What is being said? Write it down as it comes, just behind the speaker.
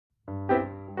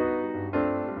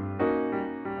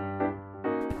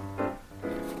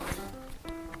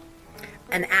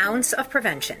An ounce of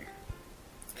prevention.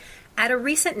 At a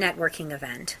recent networking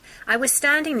event, I was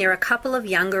standing near a couple of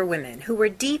younger women who were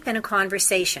deep in a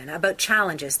conversation about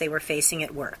challenges they were facing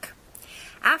at work.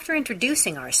 After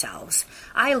introducing ourselves,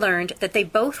 I learned that they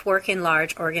both work in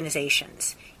large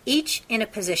organizations, each in a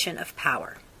position of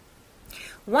power.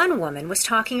 One woman was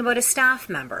talking about a staff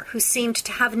member who seemed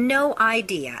to have no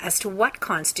idea as to what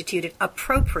constituted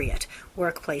appropriate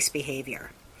workplace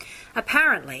behavior.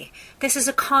 Apparently, this is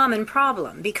a common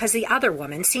problem because the other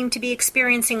woman seemed to be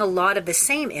experiencing a lot of the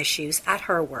same issues at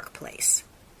her workplace.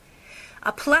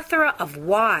 A plethora of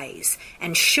whys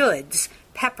and shoulds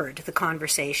peppered the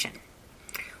conversation.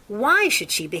 Why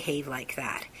should she behave like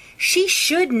that? She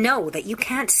should know that you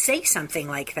can't say something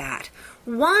like that.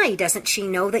 Why doesn't she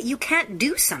know that you can't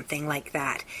do something like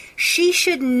that? She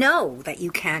should know that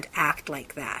you can't act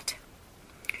like that.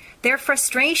 Their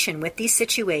frustration with these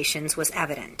situations was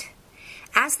evident.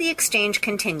 As the exchange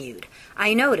continued,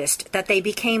 I noticed that they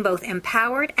became both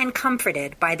empowered and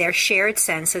comforted by their shared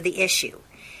sense of the issue,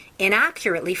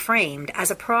 inaccurately framed as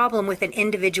a problem with an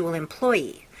individual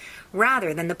employee,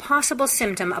 rather than the possible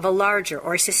symptom of a larger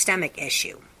or systemic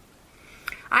issue.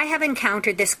 I have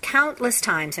encountered this countless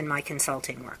times in my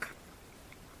consulting work.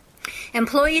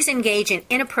 Employees engage in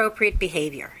inappropriate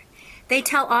behavior. They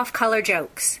tell off-color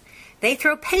jokes. They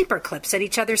throw paper clips at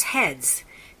each other's heads.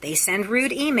 They send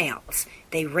rude emails.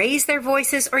 They raise their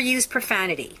voices or use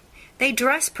profanity. They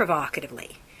dress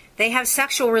provocatively. They have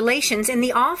sexual relations in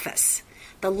the office.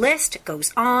 The list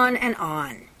goes on and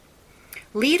on.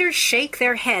 Leaders shake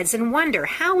their heads and wonder,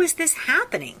 how is this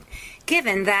happening,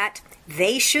 given that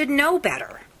they should know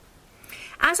better?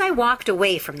 As I walked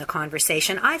away from the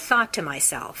conversation, I thought to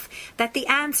myself that the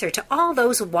answer to all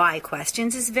those why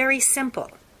questions is very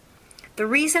simple. The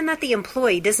reason that the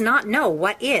employee does not know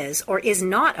what is or is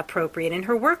not appropriate in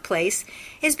her workplace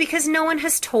is because no one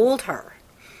has told her.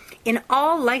 In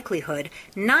all likelihood,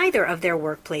 neither of their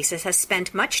workplaces has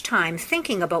spent much time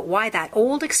thinking about why that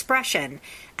old expression,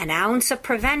 an ounce of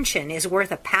prevention is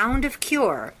worth a pound of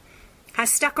cure, has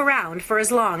stuck around for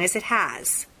as long as it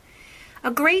has.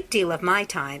 A great deal of my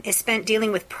time is spent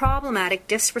dealing with problematic,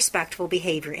 disrespectful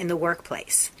behavior in the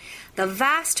workplace, the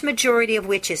vast majority of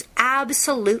which is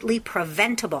absolutely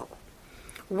preventable.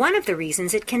 One of the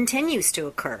reasons it continues to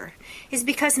occur is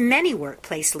because many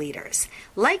workplace leaders,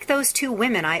 like those two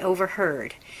women I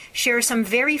overheard, share some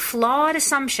very flawed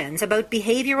assumptions about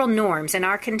behavioral norms in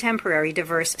our contemporary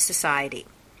diverse society.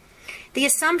 The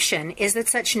assumption is that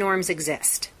such norms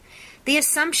exist. The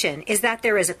assumption is that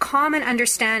there is a common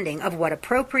understanding of what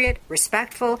appropriate,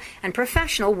 respectful, and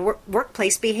professional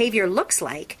workplace behavior looks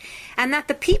like, and that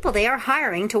the people they are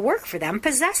hiring to work for them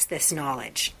possess this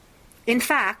knowledge. In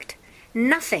fact,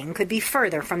 nothing could be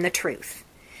further from the truth.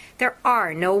 There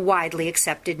are no widely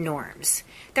accepted norms.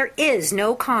 There is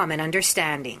no common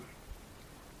understanding.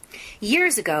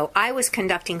 Years ago, I was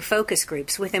conducting focus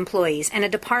groups with employees in a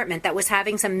department that was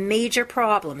having some major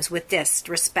problems with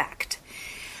disrespect.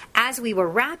 As we were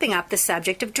wrapping up, the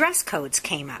subject of dress codes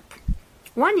came up.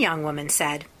 One young woman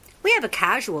said, "We have a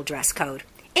casual dress code.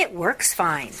 It works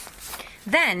fine."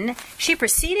 Then she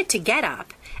proceeded to get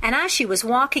up, and as she was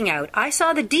walking out, I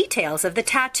saw the details of the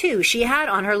tattoo she had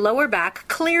on her lower back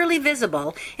clearly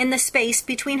visible in the space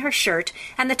between her shirt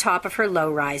and the top of her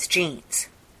low-rise jeans.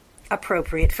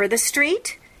 Appropriate for the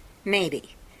street?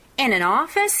 Maybe. In an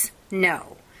office?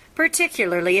 No.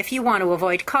 Particularly if you want to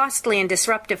avoid costly and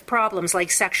disruptive problems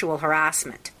like sexual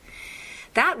harassment.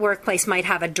 That workplace might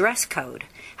have a dress code.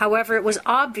 However, it was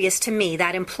obvious to me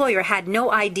that employer had no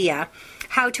idea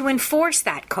how to enforce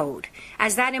that code,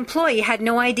 as that employee had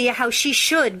no idea how she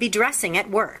should be dressing at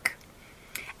work.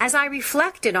 As I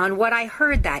reflected on what I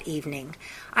heard that evening,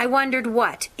 I wondered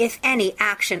what, if any,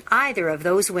 action either of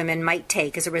those women might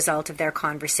take as a result of their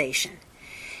conversation.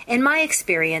 In my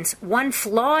experience, one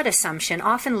flawed assumption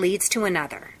often leads to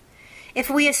another. If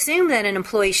we assume that an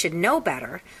employee should know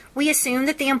better, we assume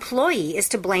that the employee is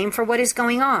to blame for what is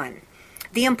going on.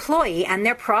 The employee and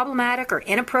their problematic or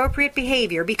inappropriate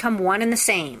behavior become one and the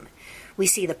same. We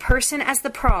see the person as the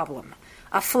problem,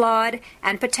 a flawed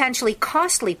and potentially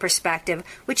costly perspective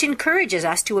which encourages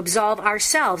us to absolve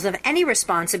ourselves of any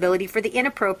responsibility for the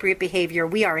inappropriate behavior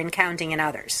we are encountering in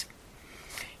others.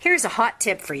 Here's a hot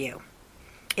tip for you.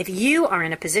 If you are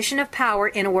in a position of power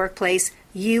in a workplace,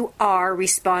 you are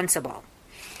responsible.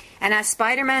 And as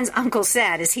Spider-Man's uncle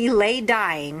said as he lay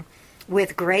dying,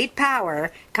 with great power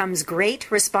comes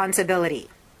great responsibility.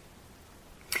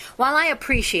 While I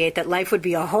appreciate that life would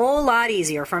be a whole lot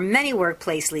easier for many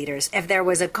workplace leaders if there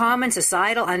was a common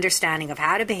societal understanding of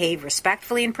how to behave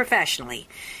respectfully and professionally,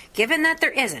 given that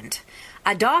there isn't,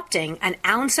 Adopting an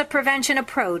ounce of prevention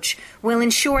approach will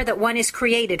ensure that one is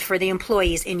created for the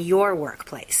employees in your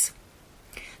workplace.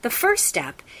 The first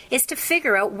step is to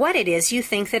figure out what it is you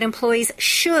think that employees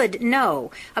should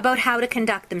know about how to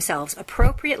conduct themselves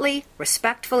appropriately,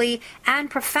 respectfully, and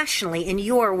professionally in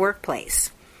your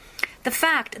workplace. The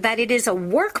fact that it is a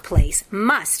workplace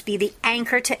must be the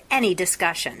anchor to any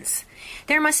discussions.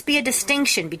 There must be a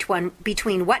distinction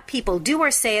between what people do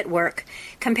or say at work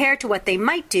compared to what they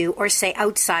might do or say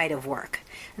outside of work.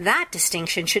 That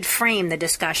distinction should frame the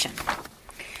discussion.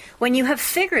 When you have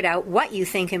figured out what you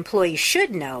think employees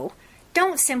should know,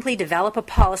 don't simply develop a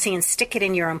policy and stick it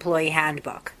in your employee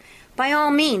handbook. By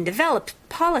all means, develop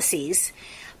policies,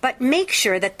 but make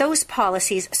sure that those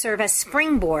policies serve as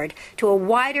springboard to a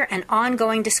wider and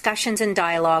ongoing discussions and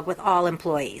dialogue with all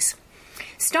employees.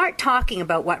 Start talking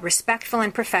about what respectful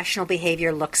and professional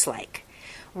behavior looks like.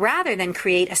 Rather than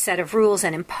create a set of rules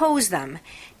and impose them,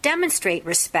 demonstrate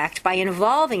respect by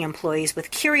involving employees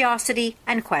with curiosity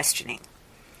and questioning.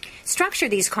 Structure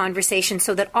these conversations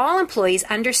so that all employees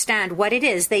understand what it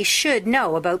is they should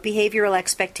know about behavioral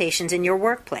expectations in your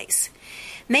workplace.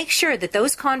 Make sure that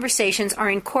those conversations are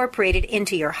incorporated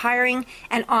into your hiring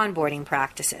and onboarding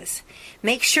practices.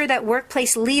 Make sure that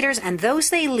workplace leaders and those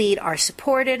they lead are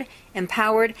supported,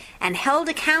 empowered, and held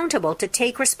accountable to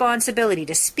take responsibility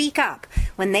to speak up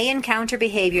when they encounter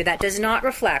behavior that does not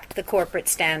reflect the corporate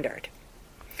standard.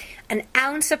 An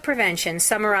ounce of prevention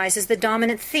summarizes the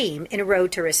dominant theme in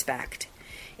Road to Respect.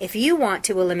 If you want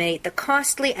to eliminate the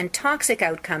costly and toxic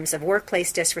outcomes of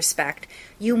workplace disrespect,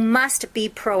 you must be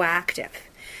proactive.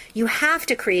 You have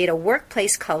to create a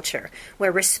workplace culture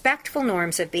where respectful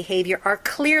norms of behavior are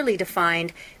clearly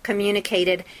defined,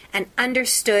 communicated, and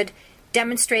understood,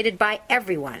 demonstrated by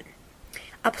everyone.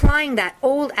 Applying that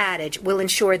old adage will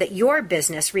ensure that your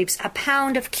business reaps a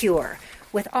pound of cure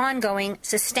with ongoing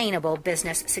sustainable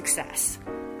business success.